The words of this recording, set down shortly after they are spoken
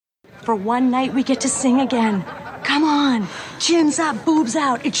for one night we get to sing again. Come on, chins up, boobs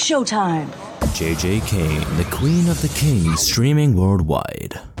out, it's showtime. JJ Kane, the Queen of the Kings, streaming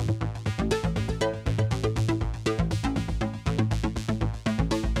worldwide.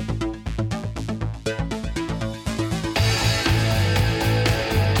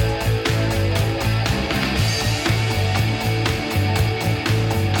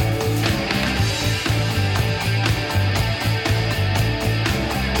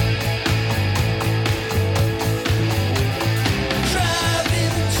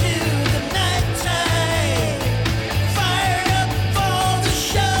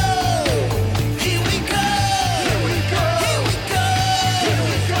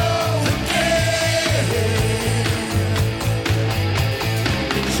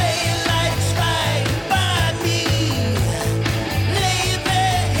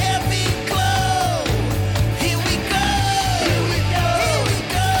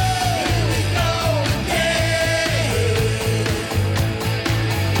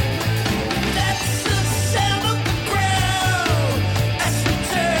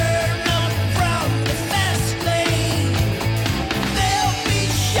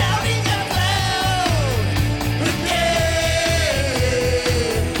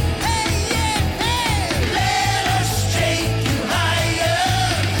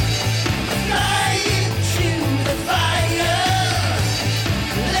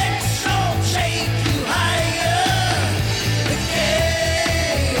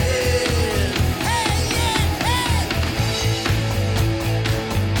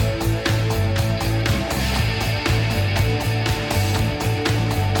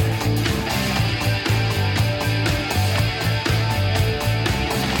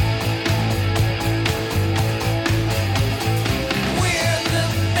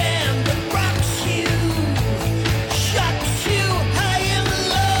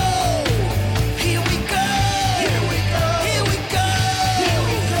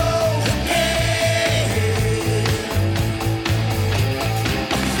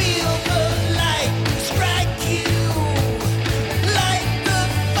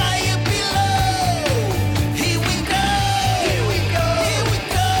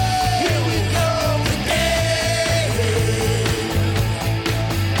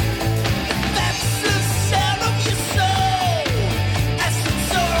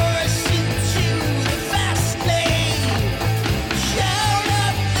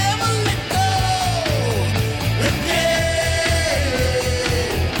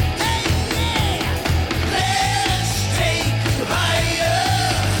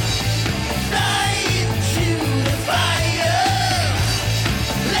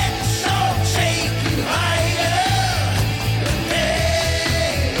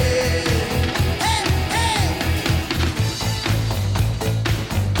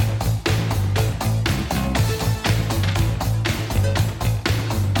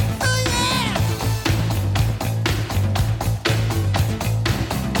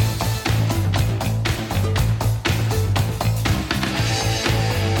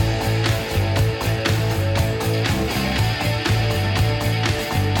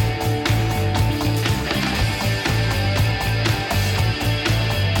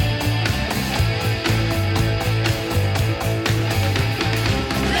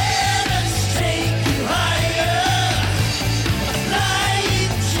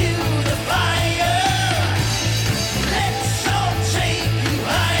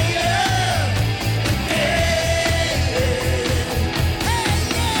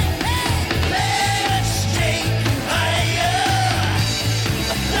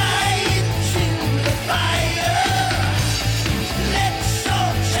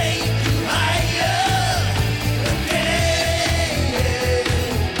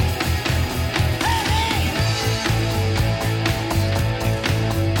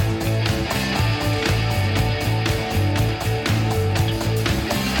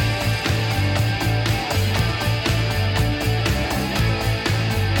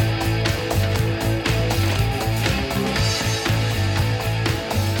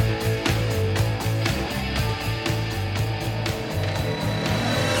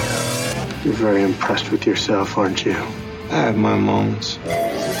 You're very impressed with yourself, aren't you? I have my moments.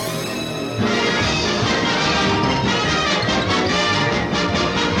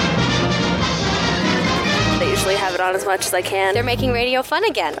 They usually have it on as much as I can. They're making radio fun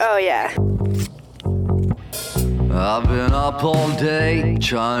again. Oh, yeah. I've been up all day,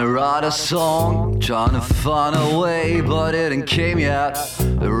 trying to write a song, trying to find a way, but it ain't came yet.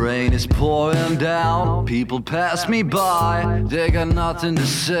 The rain is pouring down, people pass me by, they got nothing to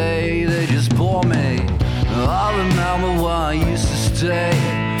say, they just bore me. I remember when I used to stay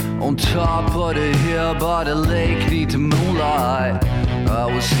On top of the hill by the lake neath the moonlight, I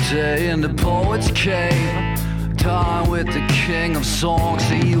will stay in the poet's cave, time with the king of songs,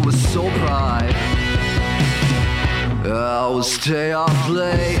 and he was so bright. I will stay up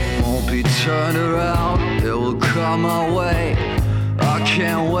late, won't be turned around, it will come my way. I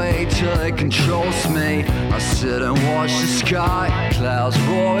can't wait till it controls me. I sit and watch the sky, clouds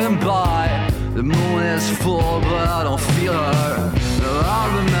rolling by. The moon is full but I don't feel her. I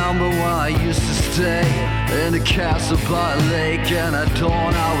remember when I used to stay in the castle by a lake, and at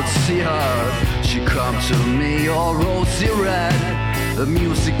dawn I would see her. She'd come to me all rosy red, the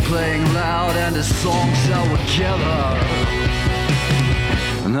music playing loud and the songs I would give her.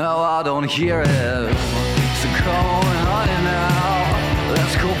 Now I don't hear it, so come on honey now,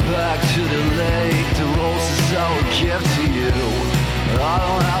 let's go back to the lake, the roses I would give to you. I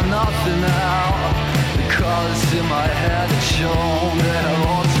don't have nothing now, the colors in my head are shown, they have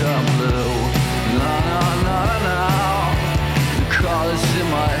all turned blue. Na na na na, the colors in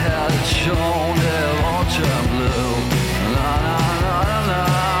my head are shown, they have all turned blue. Na na na na,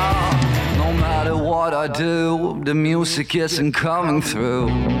 no matter what I do, the music isn't coming through.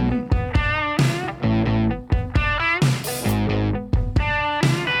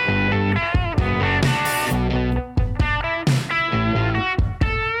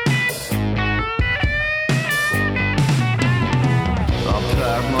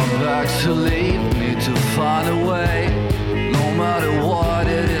 To leave, need to find a way. No matter what,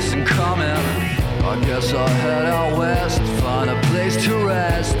 it isn't coming. I guess I'll head out west, find a place to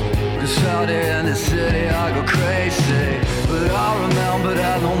rest. Cause out here in the city I go crazy. But I remember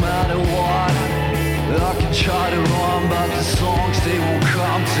that no matter what, I can try to run, but the songs they won't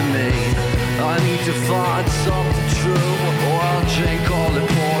come to me. I need to find something true, or I'll drink all the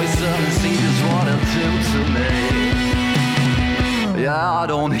poison and see just what it'll do to me. Yeah, I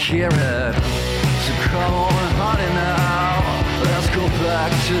don't hear it, so come on honey now, let's go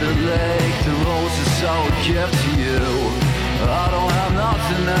back to the lake, the roses I would give to you. I don't have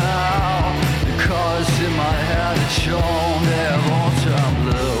nothing now, the colors in my head are shown, they have all turned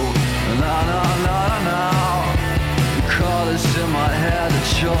blue. Na na na na, the colors in my head are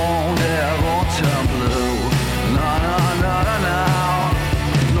shown, they have all turned blue. Na na na na,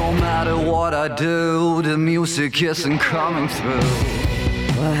 no matter what I do, the music isn't coming through.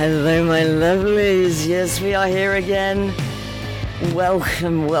 Well, hello, my lovelies. Yes, we are here again.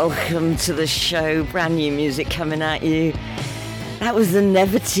 Welcome, welcome to the show. Brand new music coming at you. That was the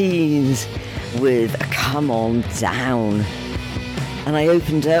Neverteens with Come On Down. And I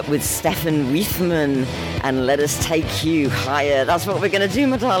opened up with Stefan Wiefman and Let Us Take You Higher. That's what we're going to do,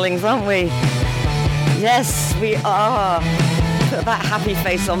 my darlings, aren't we? Yes, we are. Put that happy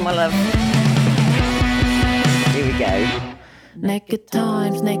face on, my love. Here we go. Naked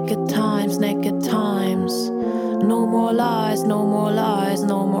times, naked times, naked times. No more lies, no more lies,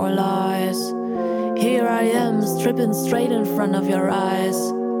 no more lies. Here I am, stripping straight in front of your eyes.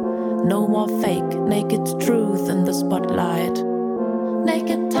 No more fake, naked truth in the spotlight.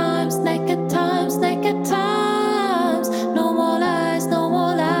 Naked times, naked times, naked times. No more lies, no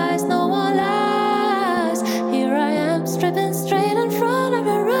more lies, no more lies. Here I am, stripping straight in front of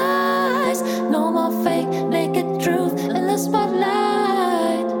your eyes. No more fake, naked truth in the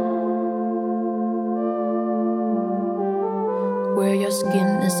spotlight. Wear your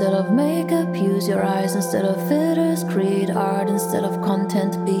skin instead of makeup, use your eyes instead of filters, create art instead of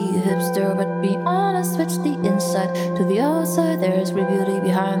content, be a hipster but be honest, switch the inside to the outside. There's real beauty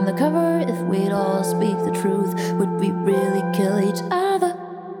behind the cover. If we'd all speak the truth, would we really kill each other?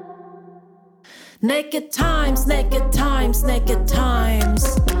 Naked times, naked times, naked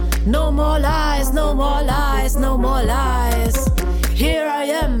times. No more lies, no more lies, no more lies. Here I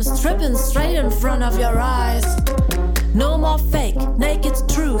am, stripping straight in front of your eyes. No more fake, naked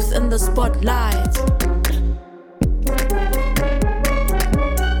truth in the spotlight.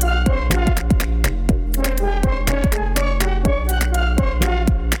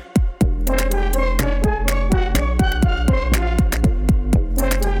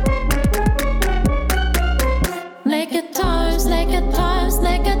 Naked times, naked times,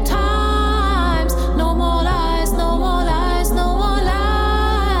 naked times. No more lies, no more lies, no more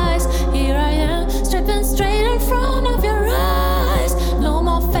lies. Here I am, stripping straight in front of your eyes. No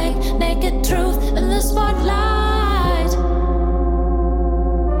more fake, naked truth in the spotlight.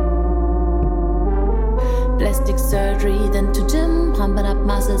 Plastic surgery, then to gym, pumping up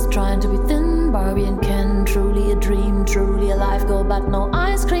muscles, trying to be thin. Barbie and Ken, truly a dream, truly a life goal, but no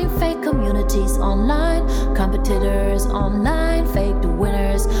ice cream. Fake communities online, competitors online, fake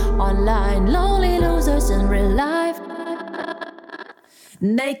winners online, lonely losers in real life.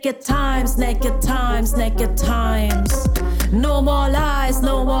 Naked times, naked times, naked times. No more lies,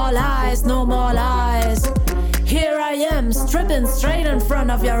 no more lies, no more lies. Here I am, stripping straight in front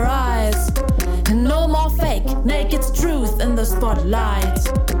of your eyes. No more fake, naked truth in the spotlight.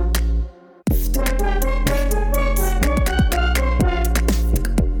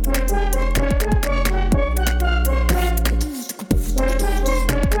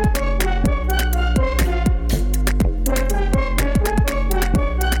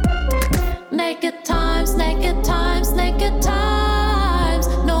 Naked times, naked times, naked times.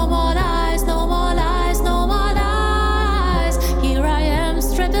 No more lies, no more lies, no more lies. Here I am,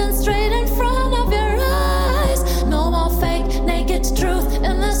 stripping straight in front of your eyes. No more fake, naked truth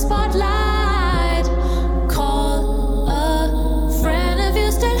in the spotlight. Call a friend if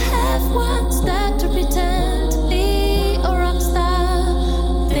you still have one. Start to pretend to be a rock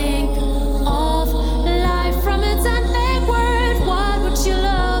star. Think of life from its unnamed word. What would you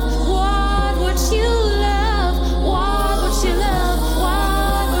love? What would you love? What would you love?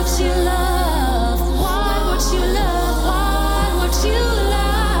 What would you love? What would you love? What would you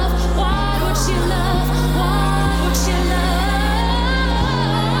love? What would you love? What would you love?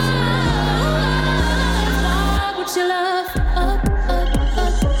 What would you love?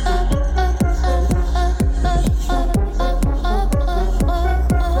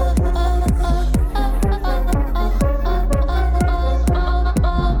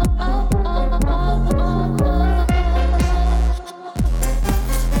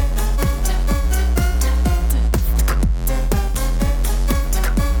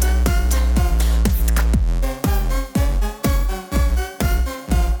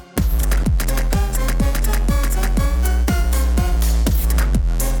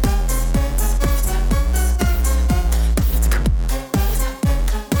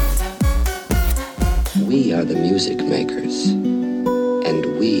 We are the music makers,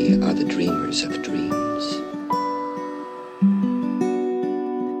 and we are the dreamers of dreams.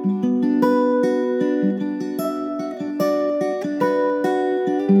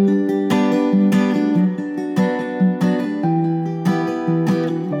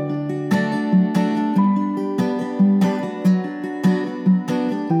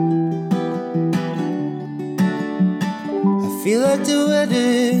 I feel like the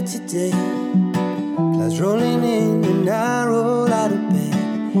weather today. Clouds rolling in and I roll out of bed.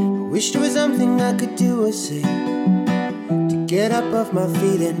 I wish there was something I could do or say to get up off my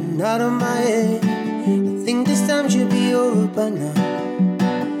feet and out of my head. I think this time should be over by now.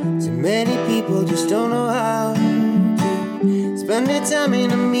 Too many people just don't know how to spend their time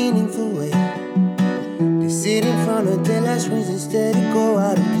in a meaningful way. They sit in front of their last rings instead of go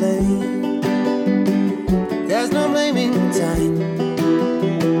out and play. There's no blaming time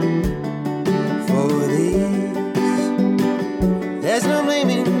for this. There's no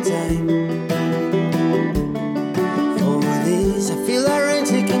blaming time for this. I feel like rain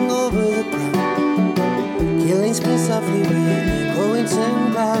taking over the ground, killing spin softly with going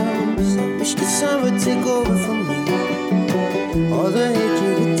 10 clouds. I wish the sun would take over from me. All the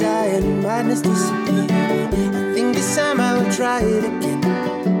hatred would die and madness disappear. I think this time I will try it again. I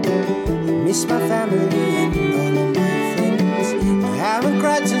miss my family and all of my friends. I haven't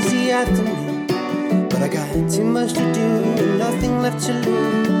cried since the afternoon, but I got too much to do and nothing left to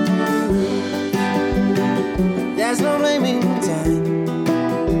lose. There's no blaming time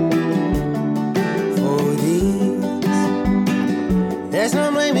for this. There's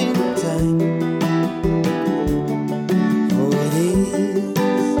no blaming time for this.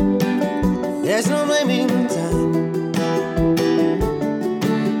 There's no blaming time,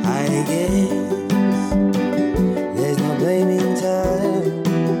 I guess. There's no blaming time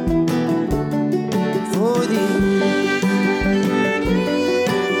for this.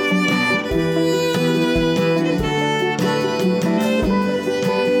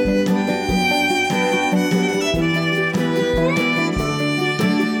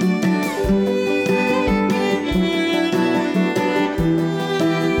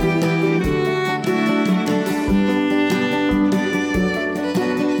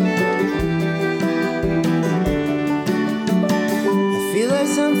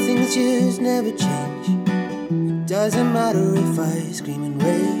 Just never change. It doesn't matter if I scream and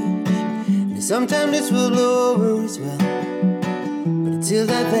rage, and sometimes this will blow over as well. But until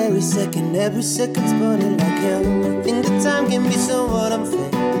that very second, every second's burning like hell. I think the time can be somewhat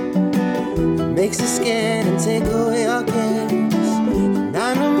unfair. It makes us scared and take away our cares. And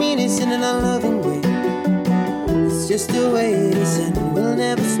I don't mean it's in an unloving way. It's just the way it is, and we'll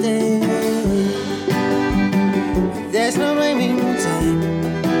never stay. There's no blaming time.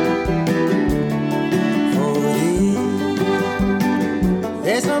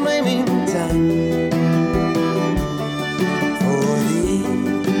 time. For thee,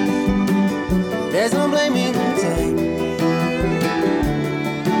 there's no blaming time.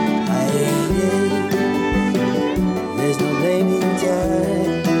 There's no blaming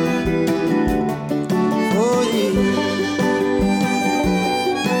time for you.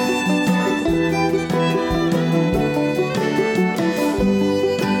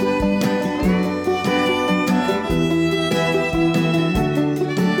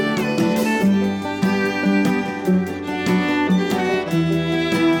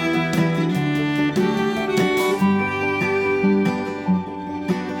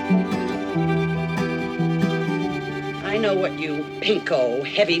 I know what you pinko,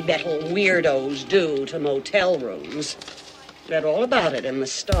 heavy metal weirdos do to motel rooms. Read all about it in the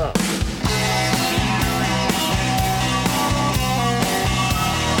stuff.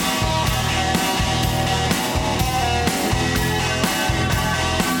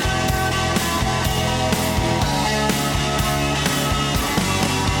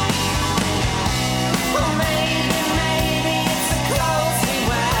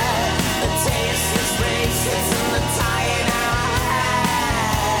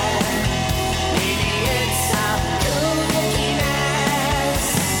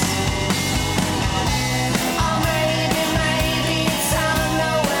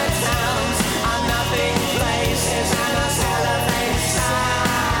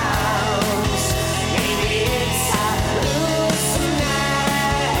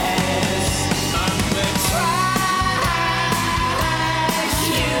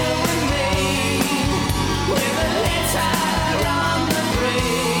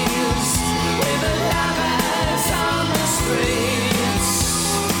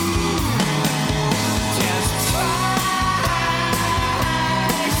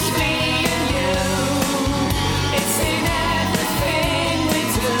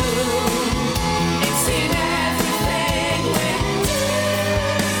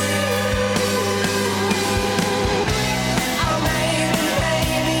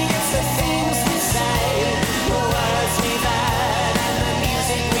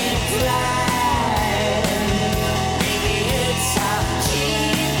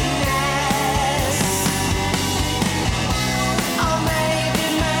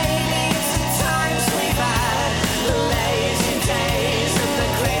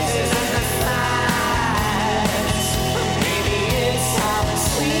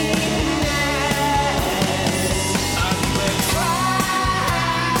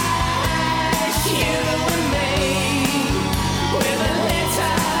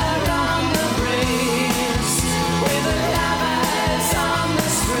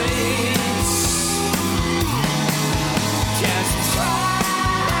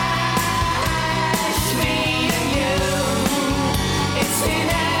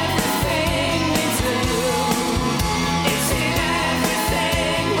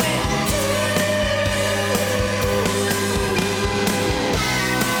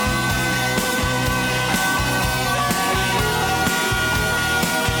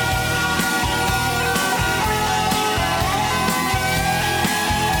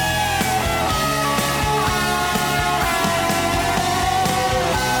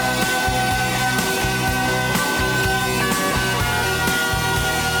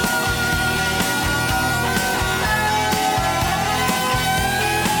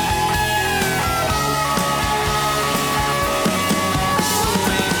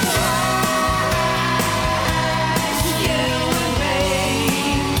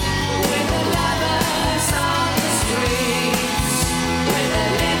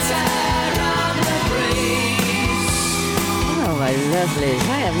 Lovelies.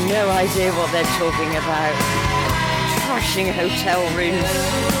 I have no idea what they're talking about. Trashing hotel rooms.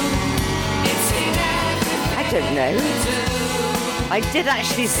 I don't know. I did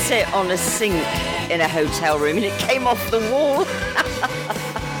actually sit on a sink in a hotel room and it came off the wall.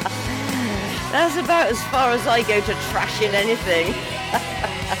 That's about as far as I go to trashing anything.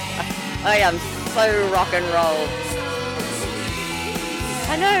 I am so rock and roll.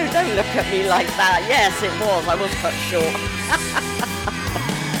 I know, don't look at me like that. Yes, it was. I was cut short.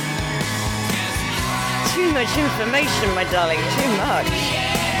 Too much information, my darling. Too much.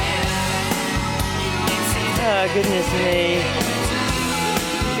 Oh, goodness me.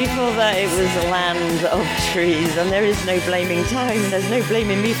 Before that, it was a land of trees, and there is no blaming time. There's no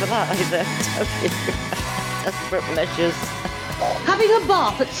blaming me for that either. Desperate measures. Having a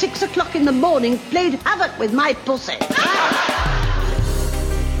bath at 6 o'clock in the morning played havoc with my pussy.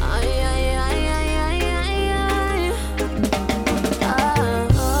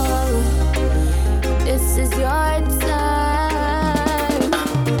 This is your time.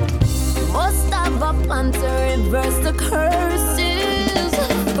 More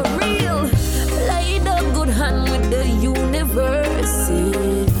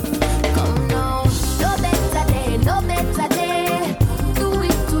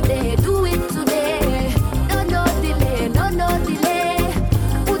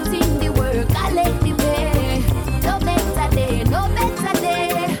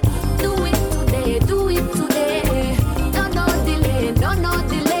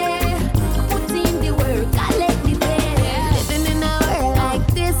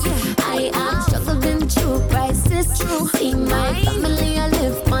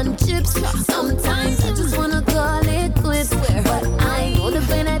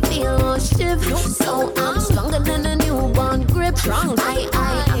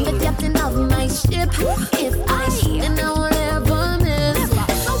I'm the captain of my ship. If I then I won't ever miss.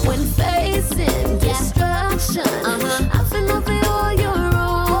 When facing destruction, I feel nothing all your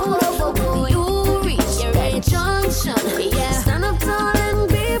own. When you reach that junction, stand up tall and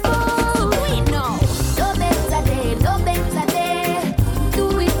be bold. We know no better day, no better day.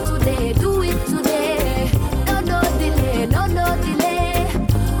 Do it today, do it today. No delay, no delay.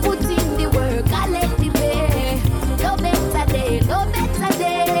 Put in the work, I let the pay. No better day, no better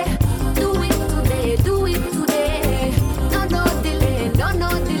day. Do it today, do it today. No delay, no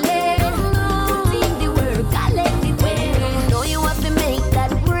delay. Put in the work, I let the pay. Know you have to make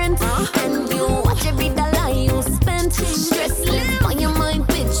that rent, and you watch every dollar you spend. Stressless on your mind,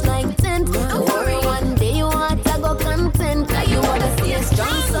 pitch like tent. Don't worry, one day you want to go content. Cause you wanna stay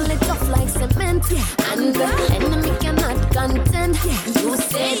strong, solid, tough like cement. And the enemy cannot contend. You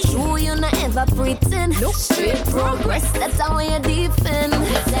say true, you not ever pretend. Straight progress, that's how you defend.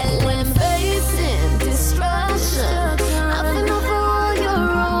 Tell them facing destruction, I've been over all your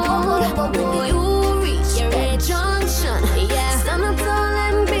road. When you reach that junction, stand up tall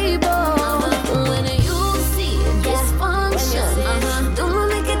and be bold. When you see dysfunction, don't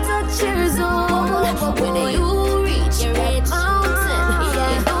make it touch your zone. When you reach that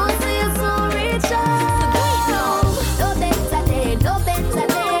mountain, don't say it's so reach out. No better day, no better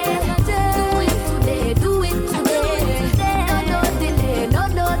day. Do it today, do it today. No delay, no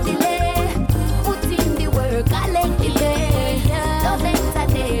delay. Put in the work, I let the pay. No better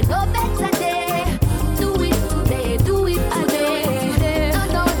day, no better day. Do it today, do it today.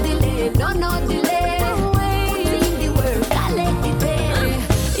 No delay, no delay. Put in the work, I let the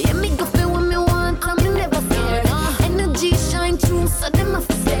pay. Yeah, me go feel what me want, and me never fear. Energy shine through, so them a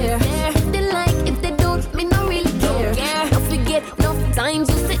stare. If they like, if they don't, me no really care. Don't forget, enough times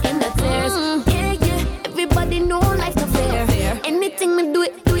you sit in the tears. Yeah, everybody know life no fair. Anything me do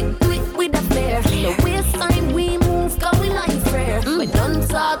it with a fair. The waistline we move, cause we like fair. We don't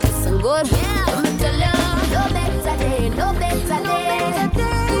talk, listen good. Let me tell ya, no better day, no better day.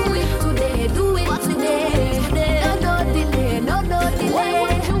 Do it today, do it today. No delay, no delay.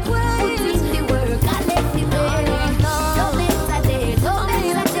 Put in the work, I let the pay. No better day, no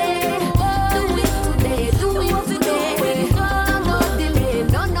better day. Do it today, do it today. No delay,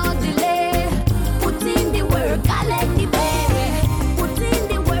 no delay. Put in the work, I let the pay. Put in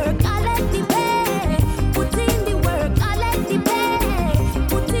the work, I let the pay. Put in the work, I let the pay.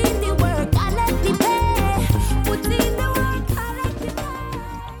 Put in the work, I let the pay. Put in the work, I let the pay.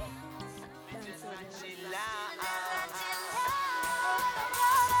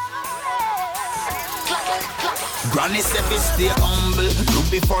 Granny said fi stay humble, look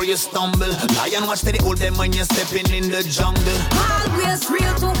before you stumble. Lion watch to the old them when you're stepping in the jungle. Always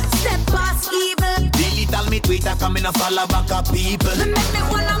real to step past evil. Digital me Twitter coming a follow back up people. Me make me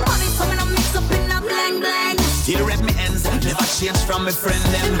wanna money, so me no mix up in a blang blang. Still read me ends, never change from my friend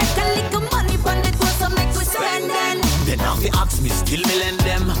them. Me make a little money from the door, so make we spend then. Then now they ask me, still me lend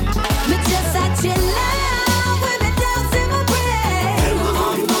them. Me just a chill out with the dogs in my brain. Tell my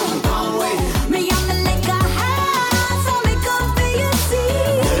heart don't away. Me on the like a house, so me come for you see.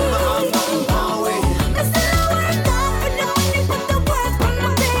 Tell my heart don't away. Me still a work hard for the money, put the work on my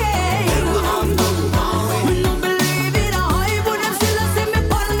day. Tell my heart don't away. Me no believe it, I but them still a see me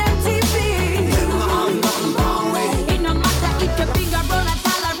on them TV. Tell my heart don't away. It no matter if you're big or brown or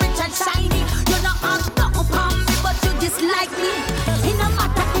tall or rich or shiny. You don't have nothing upon me, but you dislike me. It no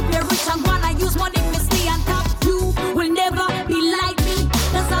matter if you're rich and wanna use money, me stay on top. You will never be like me,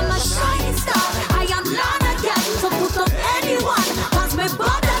 'cause I'm a shining star. I am not a cat, so put up anyone. 'Cause me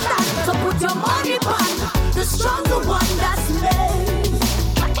better than, so put your money on the stronger one, that's me.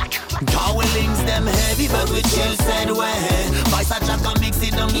 Our links them heavy, but we chill said way. Vice a jack and mix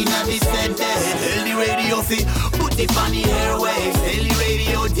it down in a this said day. Tell the radio fi put it on the airwaves. Tell the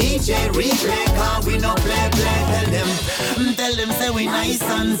radio DJ replay, cause we no play. Tell them say we nice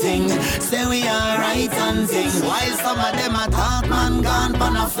and sing. Say we alright and sing. While some of them a talk man gone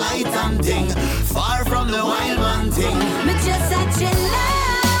on a flight and thing. Far from the wild man thing. Me just a chill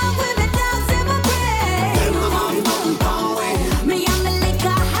out with the dogs in my brain. Tell my heart don't away. Me on the like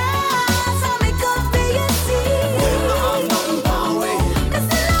a house, so me come for you see. Tell my heart don't away. Me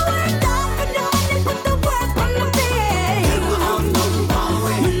still a work hard for the money, put the work on my day. Tell my heart don't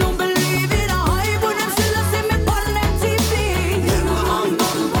away. Me no believe it, I but them still a see me on them TV. Tell my heart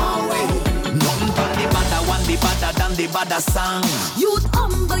don't away. Nothing but the badder one, the badder than the badder song. You'd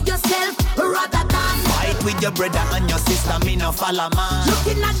humble yourself rather than Fight with your brother and your sister, me no follow man.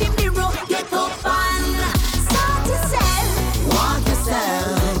 looking at the mirror. Get up and start yourself. Walk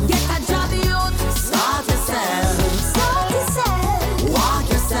yourself, Get a job, youth. start yourself. Start yourself.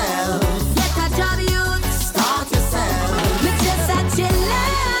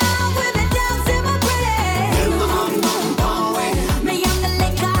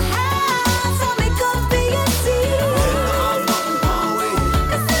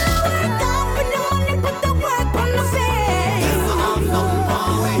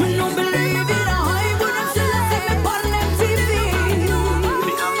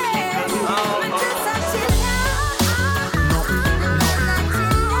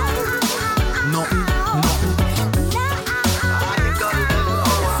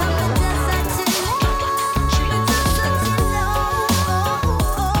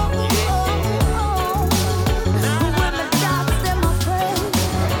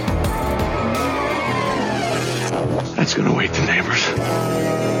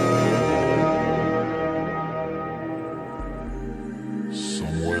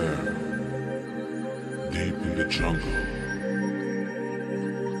 in the jungle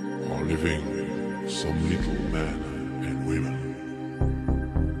are living some little men and women.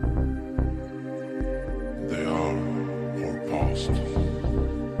 They are our past,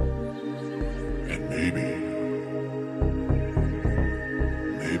 and maybe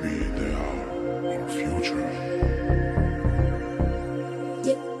they are our future.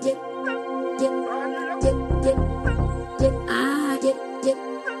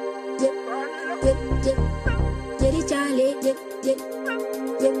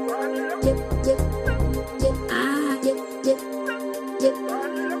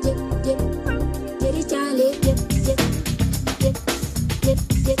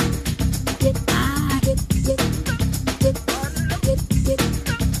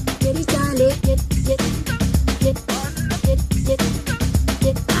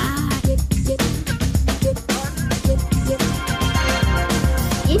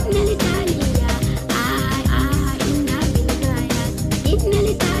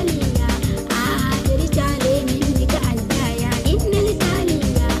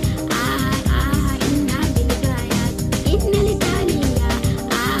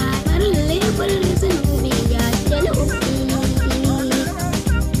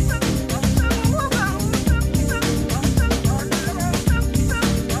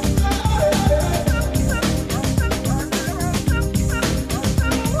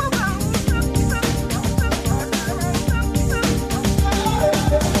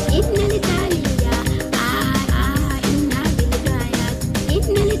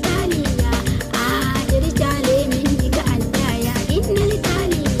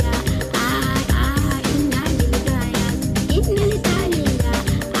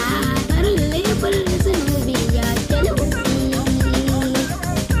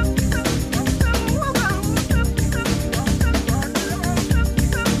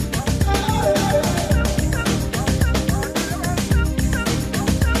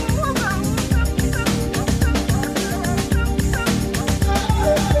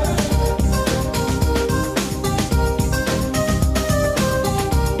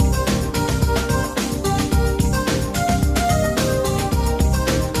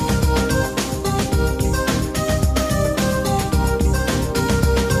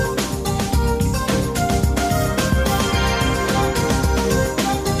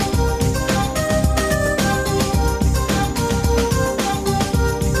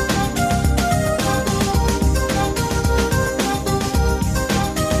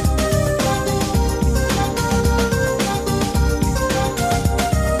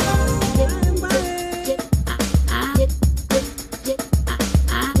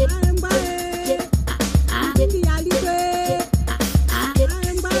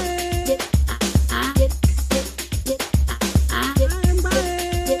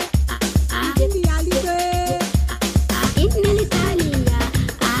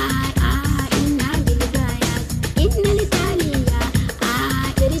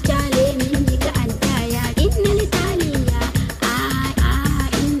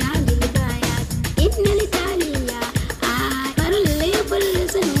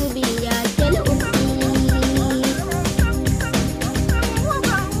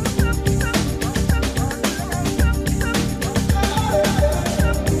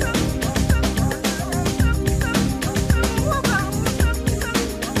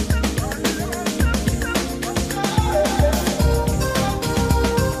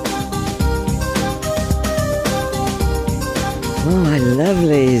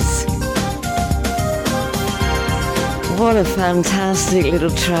 Lovelies. What a fantastic little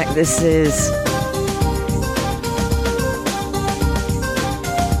track this is.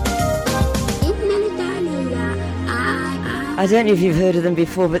 I don't know if you've heard of them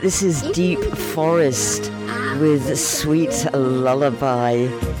before, but this is Deep Forest with Sweet Lullaby.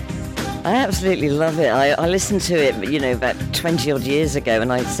 I absolutely love it. I listened to it, you know, about 20 odd years ago,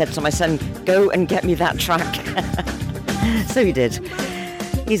 and I said to my son, go and get me that track. So he did.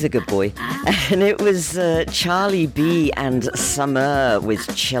 He's a good boy. And it was Charlie B and Summer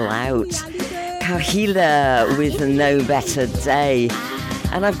with Chill Out, Kahila with No Better Day.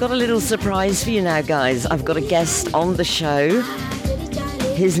 And I've got a little surprise for you now, guys. I've got a guest on the show.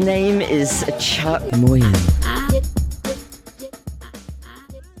 His name is Chuck Moyen.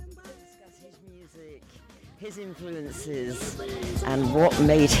 His influences and what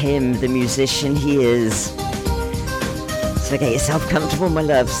made him the musician he is. So get yourself comfortable, my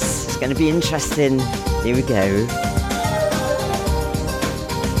loves. It's going to be interesting. Here we go.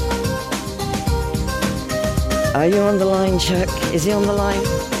 Are you on the line, Chuck? Is he on the line?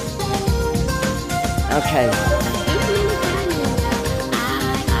 Okay.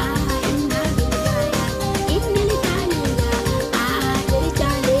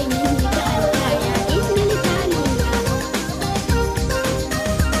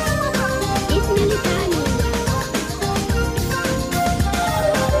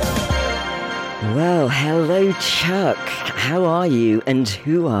 Well, hello, Chuck. How are you and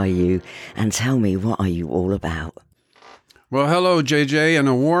who are you? And tell me, what are you all about? Well, hello, JJ, and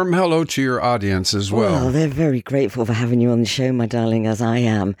a warm hello to your audience as well. Well, they're very grateful for having you on the show, my darling, as I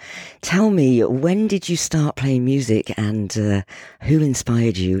am. Tell me, when did you start playing music and who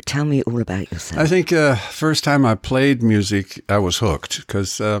inspired you? Tell me all about yourself. I think first time I played music, I was hooked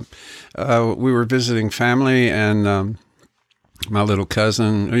because we were visiting family and my little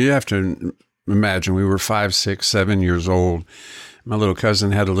cousin, you have to imagine we were 5, 6, 7 years old. My little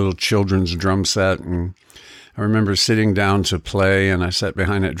cousin had a little children's drum set, and I remember sitting down to play, and I sat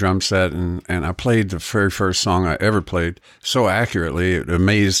behind that drum set, and I played the very first song I ever played so accurately. It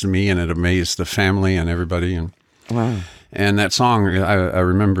amazed me, and it amazed the family and everybody. And wow! And that song, I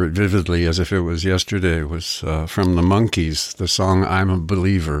remember it vividly as if it was yesterday. It was from the Monkees, the song "I'm a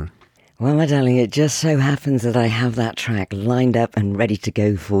Believer." Well, my darling, it just so happens that I have that track lined up and ready to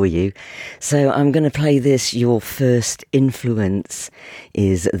go for you. So I'm going to play this. Your first influence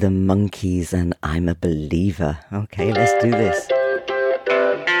is the Monkees and I'm a Believer. Okay, let's do this. I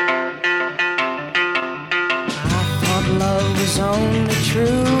thought love was only true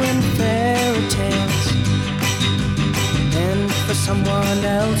in fairy tales, meant for someone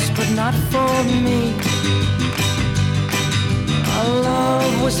else but not for me. Our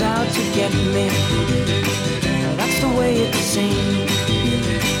love was out to get me, that's the way it seemed.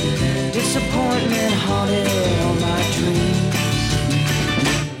 Disappointment haunted all my dreams.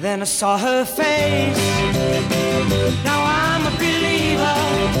 Then I saw her face, now I'm a believer.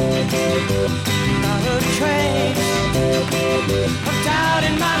 Not a trace of doubt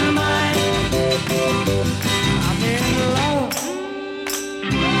in my mind. I'm in love,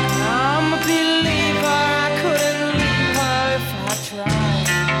 I'm a believer. I couldn't leave her if I tried.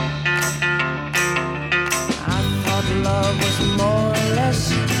 I thought love was more or less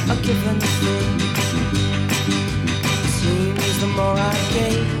a given thing. Seems the more I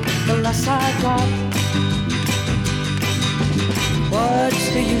gave, the less I got. What's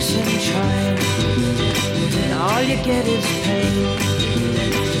the use in trying? All you get is pain.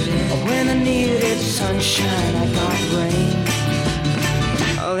 When I needed sunshine, I got rain.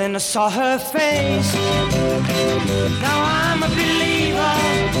 Oh, then I saw her face. Now I'm a believer.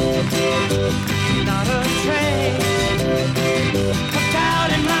 Not a trace of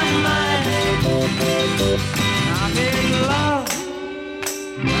doubt in my mind. I'm in love.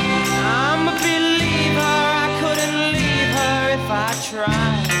 I'm a believer. I couldn't leave her if I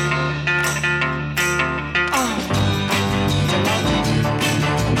tried.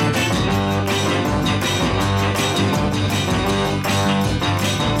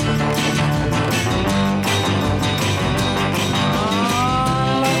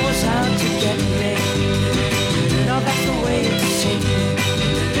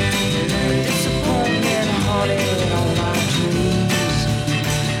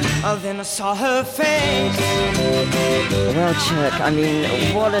 Then I saw her face. Well, Chuck, I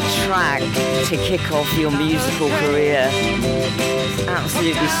mean, what a track to kick off your musical career. It's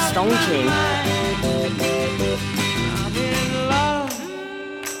absolutely stonking.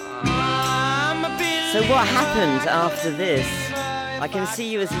 So what happened after this? I can see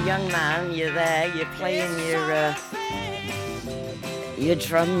you as a young man, you're there, you're playing your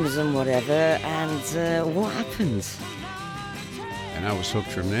drums and whatever, and what happened? And I was hooked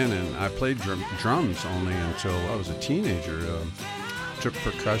from then, and I played drums only until I was a teenager. Took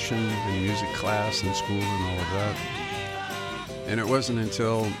percussion in music class in school and all of that. And it wasn't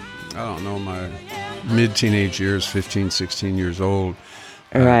until, I don't know, my mid-teenage years, 15, 16 years old,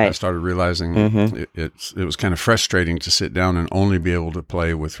 right. I started realizing it was kind of frustrating to sit down and only be able to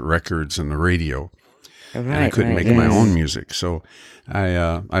play with records and the radio. Right, and I couldn't make my own music. So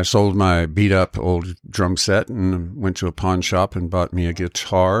I sold my beat-up old drum set and went to a pawn shop and bought me a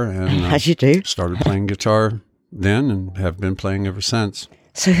guitar. And how'd you do? Started playing guitar then and have been playing ever since.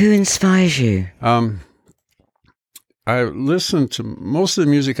 So who inspires you? I listened to, most of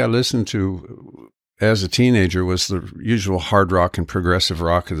the music I listened to as a teenager was the usual hard rock and progressive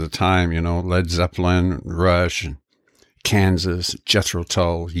rock of the time, you know, Led Zeppelin, Rush, and Kansas, Jethro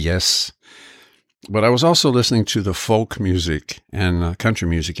Tull, Yes. But I was also listening to the folk music and country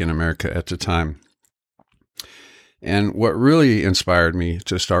music in America at the time. And what really inspired me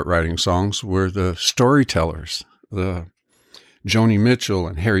to start writing songs were the storytellers, the Joni Mitchell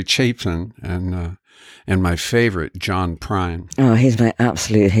and Harry Chapin and my favorite, John Prine. Oh, he's my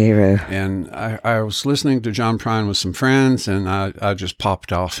absolute hero. And I was listening to John Prine with some friends, and I just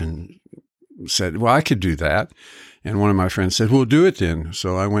popped off and said, well, I could do that. And one of my friends said, well, do it then.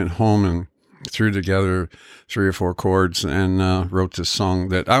 So I went home and threw together 3 or 4 chords and wrote this song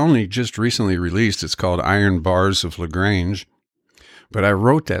that I only just recently released. It's called Iron Bars of LaGrange. But I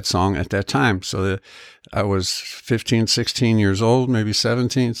wrote that song at that time. So I was 15, 16 years old, maybe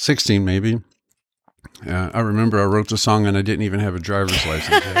 17, 16 maybe. I remember I wrote the song and I didn't even have a driver's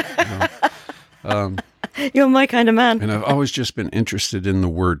license yet. You're my kind of man. And I've always just been interested in the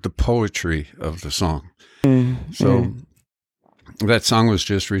word, the poetry of the song. That song was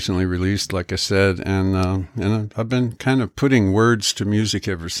just recently released, like I said, and I've been kind of putting words to music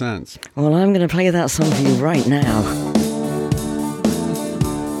ever since. Well, I'm going to play that song for you right now.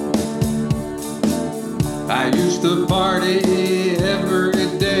 I used to party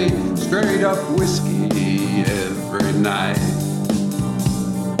every day, straight up whiskey every night.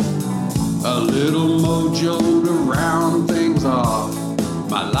 A little mojo to round things off.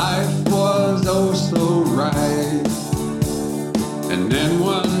 My life was oh so right. And then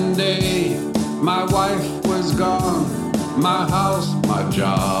one day, my wife was gone. My house, my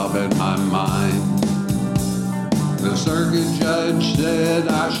job, and my mind. The circuit judge said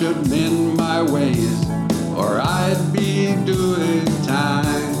I should mend my ways, or I'd be doing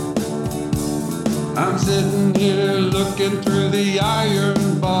time. I'm sitting here looking through the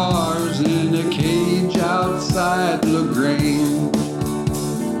iron bars in a cage outside LaGrange.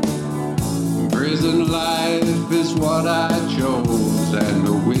 Prison life is what I chose, and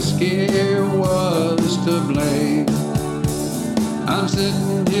the whiskey was to blame. I'm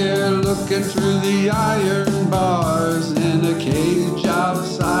sitting here looking through the iron bars in a cage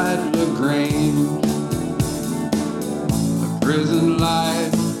outside LaGrange. Prison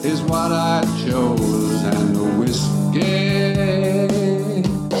life is what I chose, and the whiskey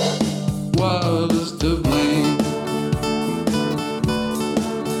was to blame.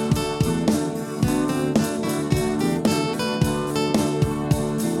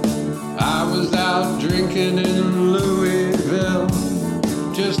 I was out drinking in Louisville,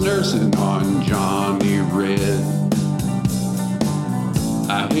 just nursing on Johnny Red.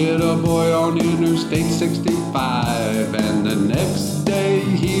 I hit a boy on Interstate 65, and the next day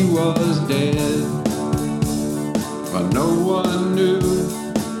he was dead. But no one knew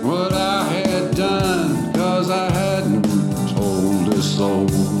what I had done, 'cause I hadn't told a soul.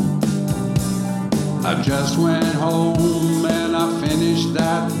 I just went home and I finished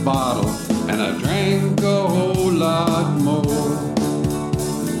that bottle, and I drank a whole lot more.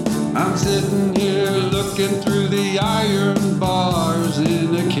 I'm sitting here looking through the iron bars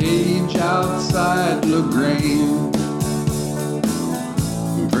in a cage outside LaGrange.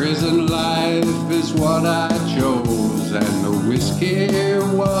 Prison life is what I chose, and the whiskey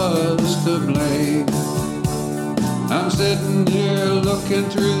was to blame. I'm sitting here looking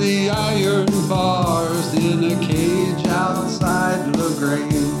through the iron bars in a cage outside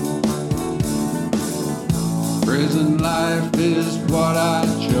LaGrange. Prison life is what I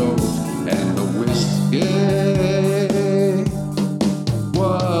chose, and the whiskey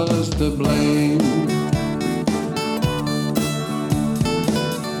was to blame.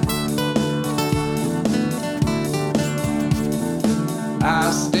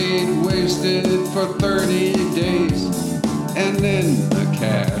 I stayed wasted for 30 days, and then the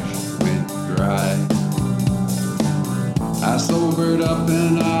cash went dry. I sobered up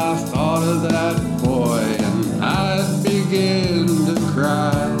and I thought of that boy, and I'd begin to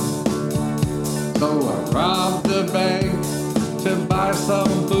cry. So I robbed a bank to buy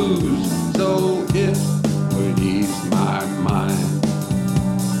some booze, so it would ease my mind.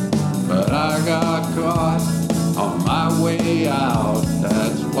 But I got caught on my way out,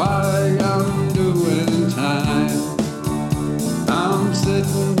 that's why I'm doing time. I'm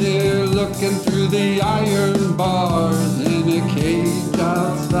sitting here looking through the iron bars in a cage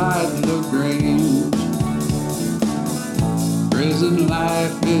outside LaGrange. Prison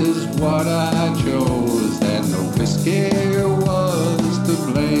life is what I chose, and the whiskey was to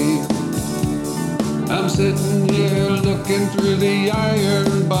blame. I'm sitting here looking through the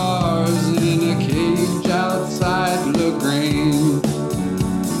iron bars in a cage outside LaGrange.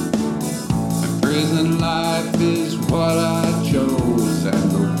 Prison life is what I chose,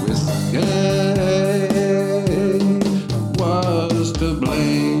 and the whiskey was to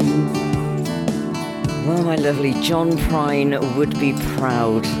blame. Well, my lovely John Prine would be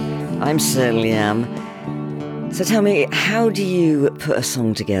proud. I certainly am. So tell me, how do you put a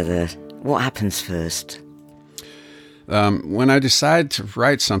song together? What happens first? When I decide to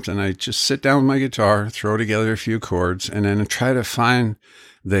write something, I just sit down with my guitar, throw together a few chords, and then try to find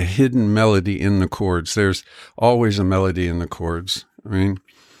the hidden melody in the chords. There's always a melody in the chords. I mean,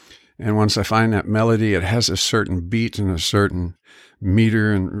 And once I find that melody, it has a certain beat and a certain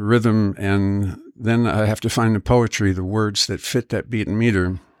meter and rhythm. And then I have to find the poetry, the words that fit that beat and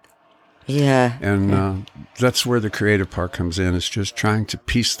meter. Yeah. And that's where the creative part comes in. It's just trying to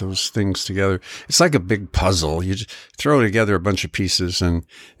piece those things together. It's like a big puzzle. You just throw together a bunch of pieces and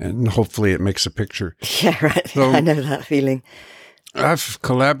hopefully it makes a picture. Yeah, right. So, I know that feeling. I've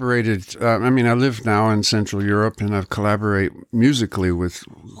collaborated. I live now in Central Europe, and I've collaborated musically with.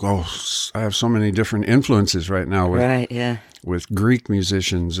 I have so many different influences right now. With Greek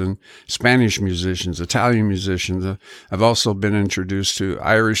musicians and Spanish musicians, Italian musicians. I've also been introduced to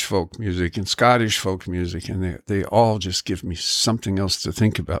Irish folk music and Scottish folk music, and they all just give me something else to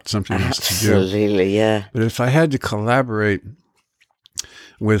think about, something else to do. Absolutely, yeah. But if I had to collaborate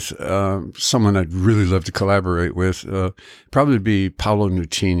with someone I'd really love to collaborate with, probably be Paolo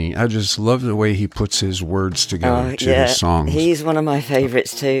Nutini. I just love the way he puts his words together to his songs. He's one of my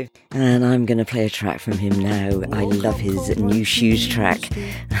favourites too. And I'm going to play a track from him now. I love his New Shoes track.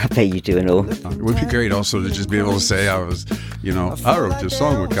 I bet you do and all. It would be great also to just be able to say I was, I wrote this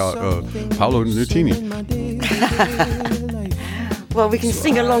song with Paolo Nutini. Well, we can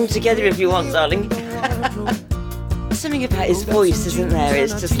sing along together if you want, darling. Something about his voice, isn't there?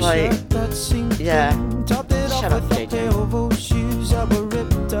 It's just like, yeah. Shut up, JJ.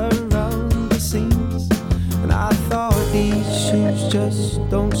 And I thought these shoes just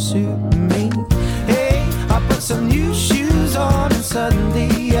don't suit me. Hey, I put some new shoes on and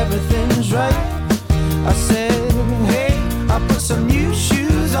suddenly everything's right. I said, hey, I put some new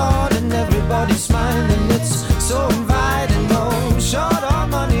shoes on and everybody's smiling. It's so inviting. No short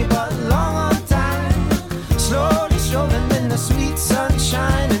on money, but long on time. Slowly strolling in the sweet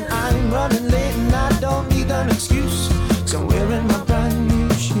sunshine, and I'm running late and I don't need an excuse, 'cause I'm wearing my brand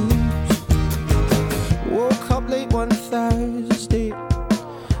new shoes. Woke up late one Thursday,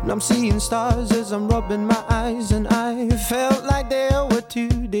 and I'm seeing stars as I'm rubbing my eyes, and I felt like there were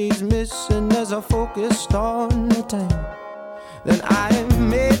 2 days missing as I focused on the time. Then I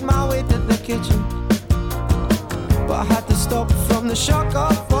made my way to the kitchen, but I had to stop from the shock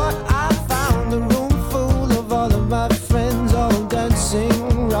of what I found. The room full of all of my friends, all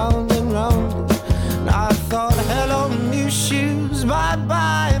dancing round and round. And I thought, hello new shoes,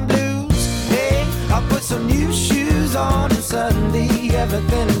 bye-bye blues. Hey, I put some new shoes on and suddenly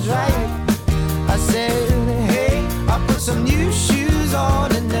everything is right. I said, hey, I put some new shoes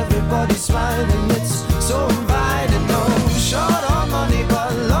on and everybody's smiling. It's so inviting. No short on money,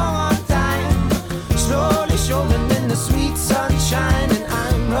 but long on time. Slowly strolling in the sweet sunshine, and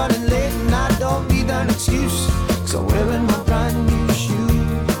I'm running late and I don't need an excuse, 'cause I'm wearing my brand new shoes.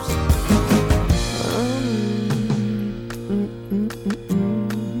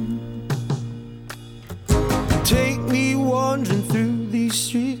 Take me wandering through these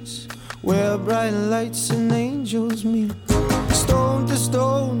streets where bright lights and angels meet. Stone to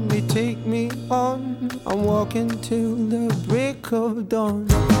stone they take me on. I'm walking till the break of dawn.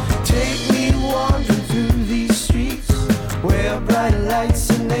 Take me wandering through these streets where bright lights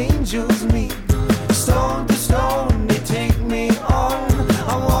and angels meet. Stone to stone they take me on.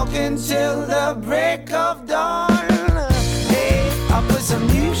 I'm walking till the break of dawn. Hey, I put some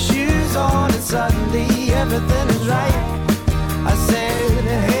new shoes on and suddenly everything is right. I said,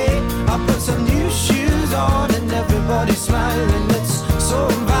 hey, I put some new shoes on and everybody's smiling. It's so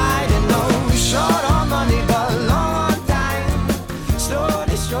inviting. No short on money, but long on time.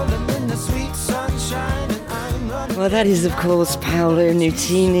 Slowly strolling in the sweet sunshine, and I'm running. Well, that is, of course, Paolo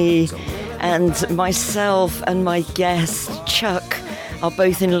Nutini. And myself and my guest, Chuck, are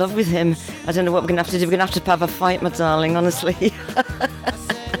both in love with him. I don't know what we're going to have to do. We're going to have a fight, my darling, honestly.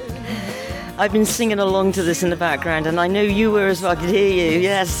 I've been singing along to this in the background, and I know you were as well. I could hear you,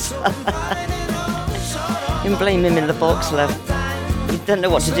 yes. You can blame him in the box, love. He doesn't know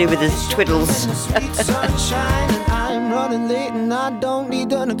what to do with his twiddles. I'm running late and I don't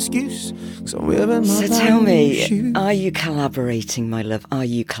need an excuse. So tell me, are you collaborating, my love? Are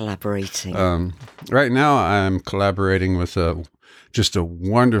you collaborating? Right now, I'm collaborating with just a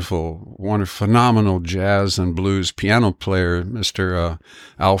wonderful, phenomenal jazz and blues piano player, Mr.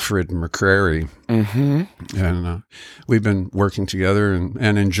 Alfred McCrary. Mm-hmm. And we've been working together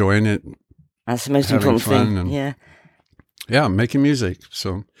and enjoying it. That's the most important thing, and, yeah. Yeah, making music.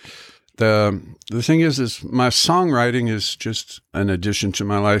 So the thing is my songwriting is just an addition to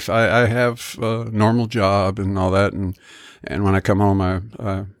my life. I have a normal job and all that, and when I come home,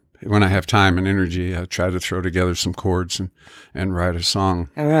 when I have time and energy, I try to throw together some chords and write a song.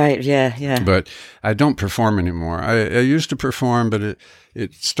 All right, yeah. But I don't perform anymore. I used to perform, but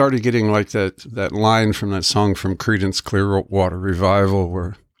it started getting like that line from that song from Creedence Clearwater Revival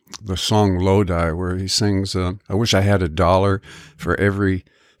where the song Lodi, where he sings, I wish I had $1 for every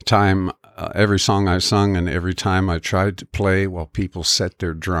time, every song I sung and every time I tried to play while people sat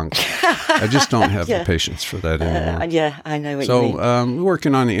there drunk. I just don't have the patience for that anymore. Yeah, I know what so, you mean. So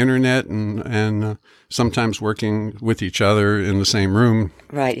working on the internet and sometimes working with each other in the same room.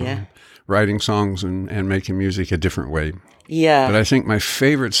 Right, yeah. Writing songs and making music a different way. Yeah. But I think my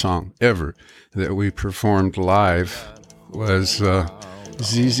favorite song ever that we performed live was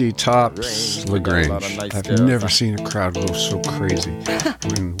ZZ Top's LaGrange. I've never seen a crowd go so crazy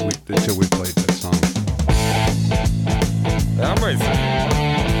until we played that song. I'm racing.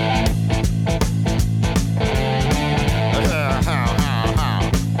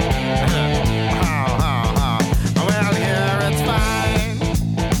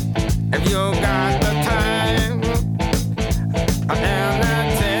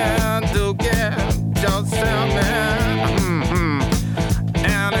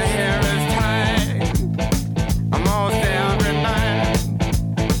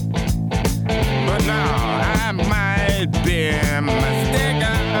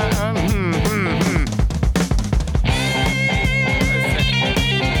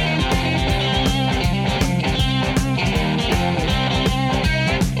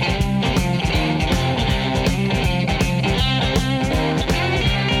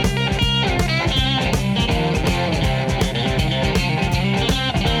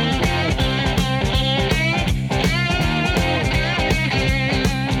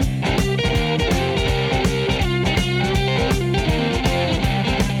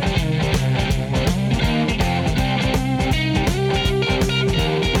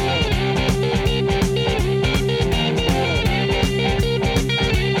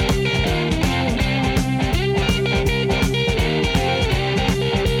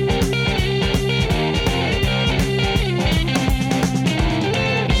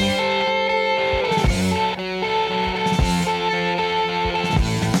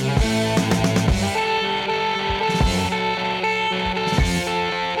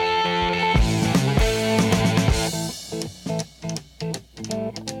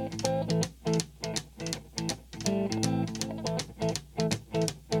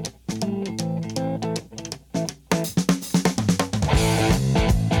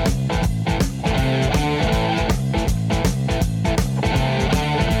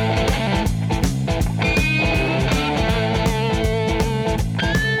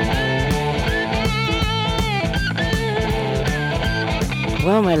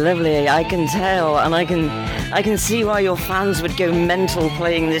 Well, my lovely, I can tell, and I can see why your fans would go mental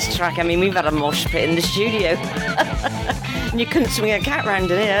playing this track. I mean, we've had a mosh pit in the studio, and you couldn't swing a cat round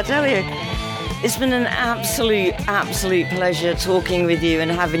in here, I tell you. It's been an absolute pleasure talking with you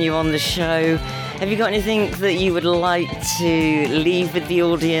and having you on the show. Have you got anything that you would like to leave with the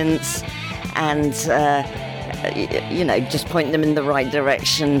audience and, just point them in the right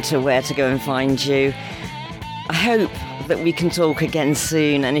direction to where to go and find you? I hope that we can talk again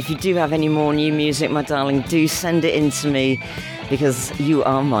soon, and if you do have any more new music, my darling, do send it in to me, because you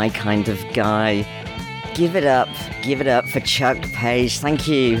are my kind of guy. Give it up for Chuck Page. Thank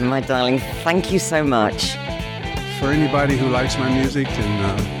you, my darling, thank you so much. For anybody who likes my music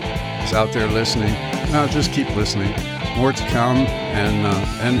and is out there listening, just keep listening. More to come,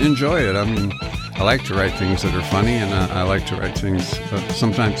 and enjoy it. I mean, I like to write things that are funny, and I like to write things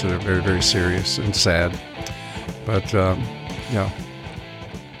sometimes that are very, very serious and sad. But,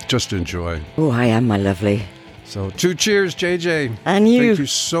 just enjoy. Oh, I am, my lovely. So, 2 cheers, JJ. And you. Thank you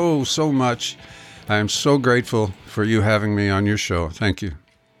so, so much. I am so grateful for you having me on your show. Thank you.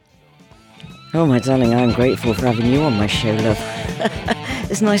 Oh, my darling, I'm grateful for having you on my show, love.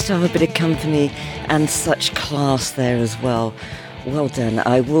 It's nice to have a bit of company and such class there as well. Well done.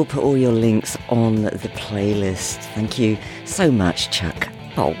 I will put all your links on the playlist. Thank you so much, Chuck.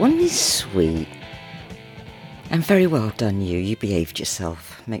 Oh, wasn't he sweet? And very well done, you. You behaved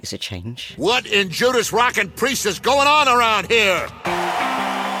yourself. Makes a change. What in Judas Rockin' Priest is going on around here?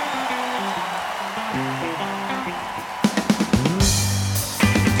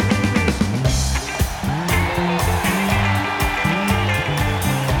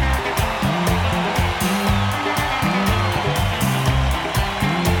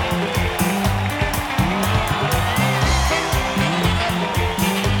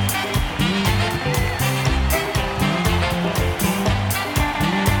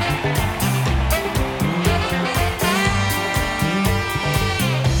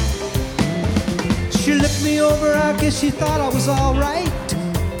 I guess she thought I was all right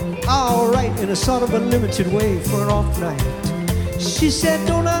in a sort of a limited way for an off night. She said,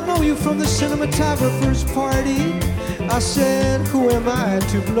 don't I know you from the cinematographer's party? I said, who am I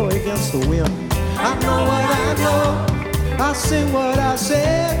to blow against the wind? I know what I know. I sing what I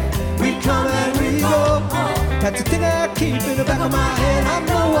said. We come and we go. That's the thing I keep in the back of my head. I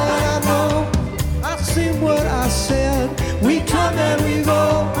know what I know. I sing what I said. We come and we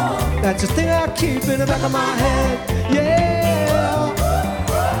go. That's the thing I keep in the back of my head. Yeah.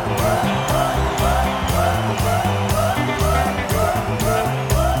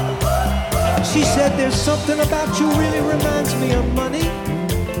 She said, there's something about you really reminds me of money.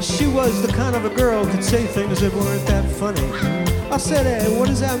 She was the kind of a girl who could say things that weren't that funny. I said, hey, what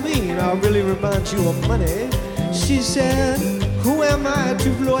does that mean? I really remind you of money. She said, who am I to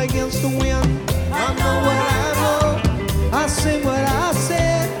blow against the wind? I know what I know. I sing what I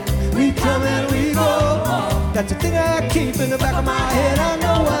said. We come and we go. That's the thing I keep in the back of my head. I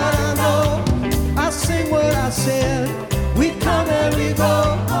know what I know. I sing what I said. We come and we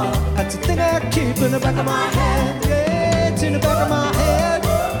go. That's the thing I keep in the back of my head. Yeah, it's in the back of my head.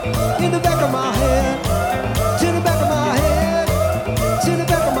 In the back of my head. It's in the back of my head. It's in the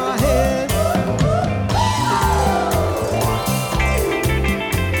back of my head.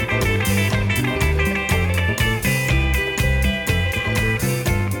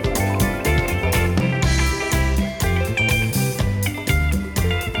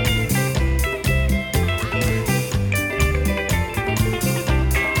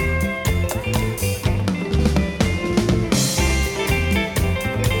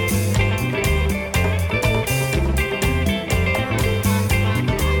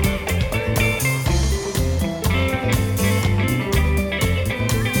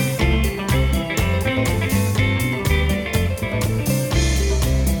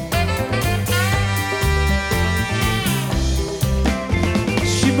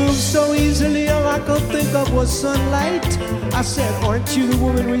 So easily all I could think of was sunlight. I said, aren't you the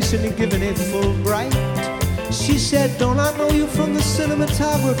woman recently given a Fulbright? She said, don't I know you from the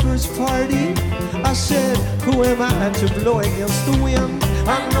cinematographer's party? I said, who am I to blow against the wind?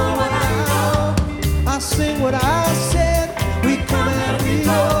 I know what I know. I sing what I said. We come and we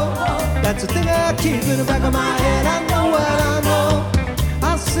go. That's the thing I keep in the back of my head. I know what I know.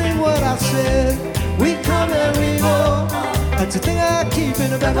 I sing what I said. We come and we go. That's the thing I keep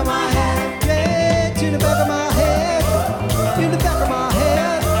in the back of my head. Yeah, it's in the back of my head. In the back of my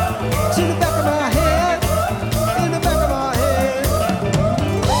head. It's in the back of my head. In the back of my head.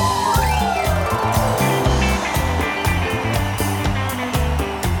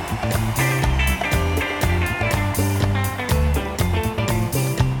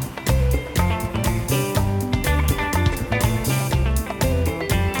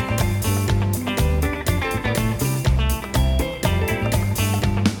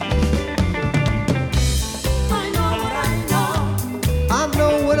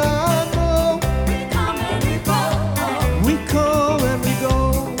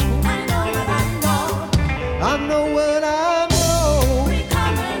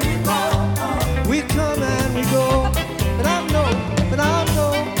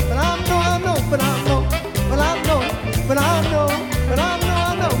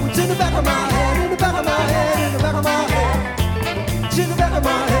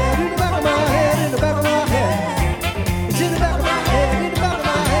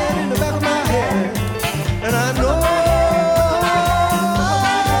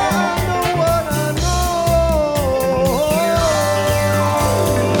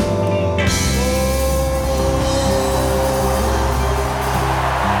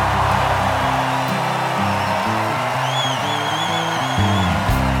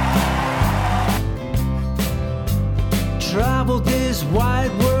 Traveled this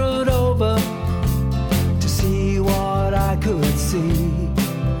wide world over to see what I could see.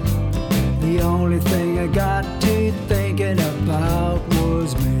 The only thing I got to thinking about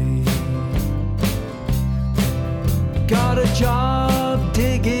was me. Got a job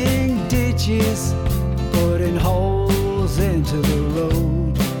digging ditches, putting holes into the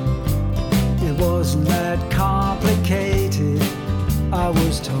road. It wasn't that complicated, I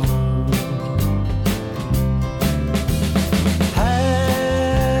was told.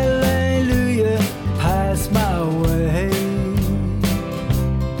 Hallelujah, pass my way.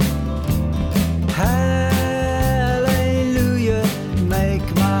 Hallelujah,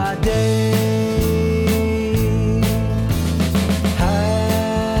 make my day. Hallelujah.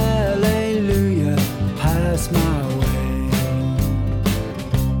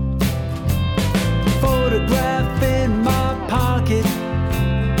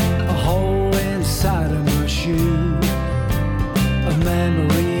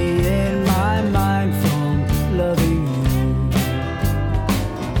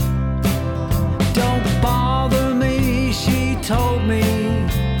 told me,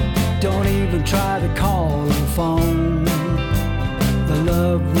 don't even try to call or phone. The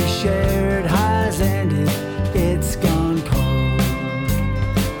love we shared has ended, it's gone cold.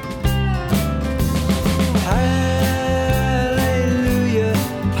 Hallelujah,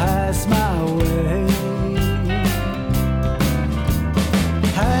 pass my way.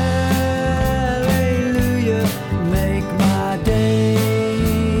 Hallelujah, make my day.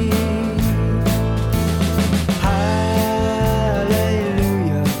 Hallelujah,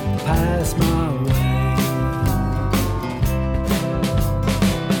 pass my way.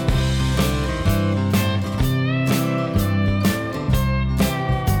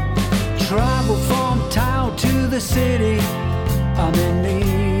 Travel from town to the city, I'm in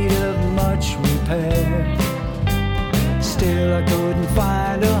need of much repair. Still I couldn't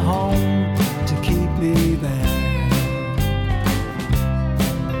find a home to keep me there.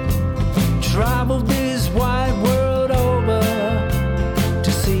 Traveled this wide world over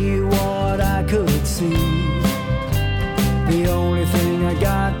to see what I could see. The only thing I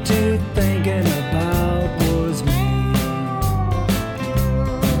got to thinking about was me.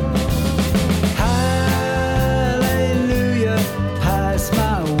 Hallelujah, pass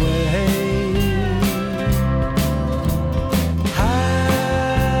my way.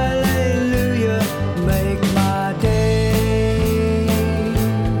 Hallelujah, make my day.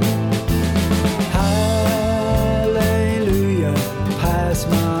 Hallelujah, pass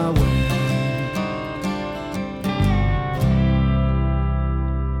my way.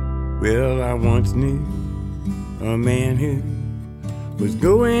 Well, I once knew a man who was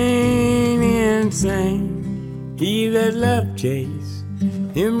going insane. He let love chase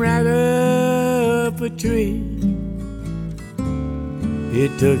him right up a tree.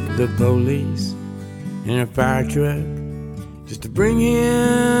 It took the police and a fire truck just to bring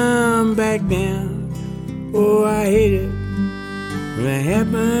him back down. Oh, I hate it when it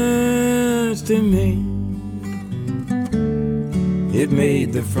happens to me. It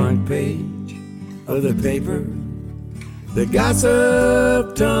made the front page of the paper. The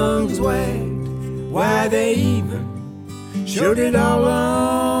gossip tongues wagged. Why, they even showed it all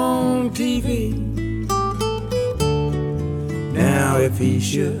on TV. Now if he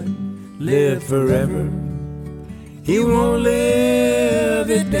should live forever, he won't live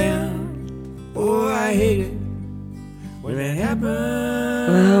it down. Oh, I hate it when it happens.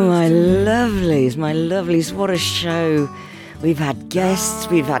 Oh, my lovelies, what a show. We've had guests,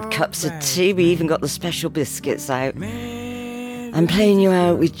 we've had cups of tea, we even got the special biscuits out. I'm playing you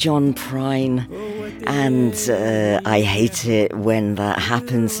out with John Prine, and I hate it when that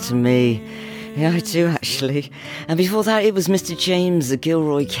happens to me. Yeah, I do actually. And before that it was Mr. James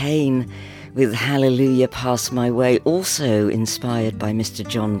Gilroy Kane with Hallelujah Pass My Way, also inspired by Mr.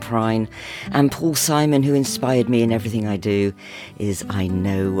 John Prine. And Paul Simon, who inspired me in everything I do, is I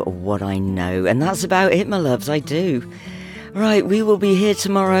Know What I Know. And that's about it, my loves, I do. Right, we will be here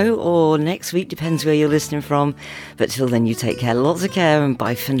tomorrow or next week, depends where you're listening from. But till then, you take care, lots of care, and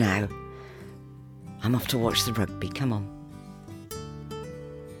bye for now. I'm off to watch the rugby, come on.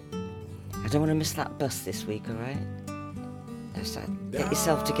 I don't want to miss that bus this week, all right? Get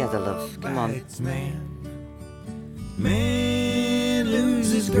yourself together, love, come on. Man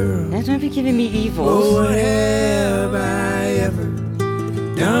loses girl. Now, don't be giving me evils. Oh, what have I ever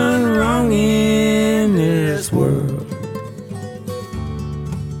done wrong in this world?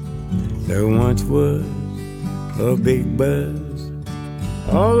 There once was a big buzz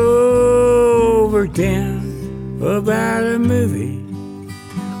all over town about a movie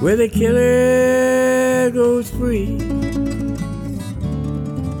where the killer goes free.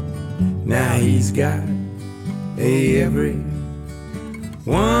 Now he's got everyone's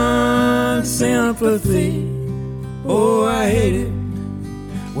sympathy. Oh, I hate it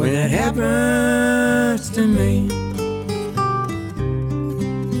when it happens to me.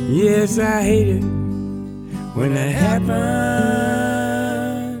 Yes, I hate it when it happens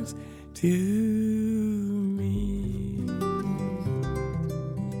to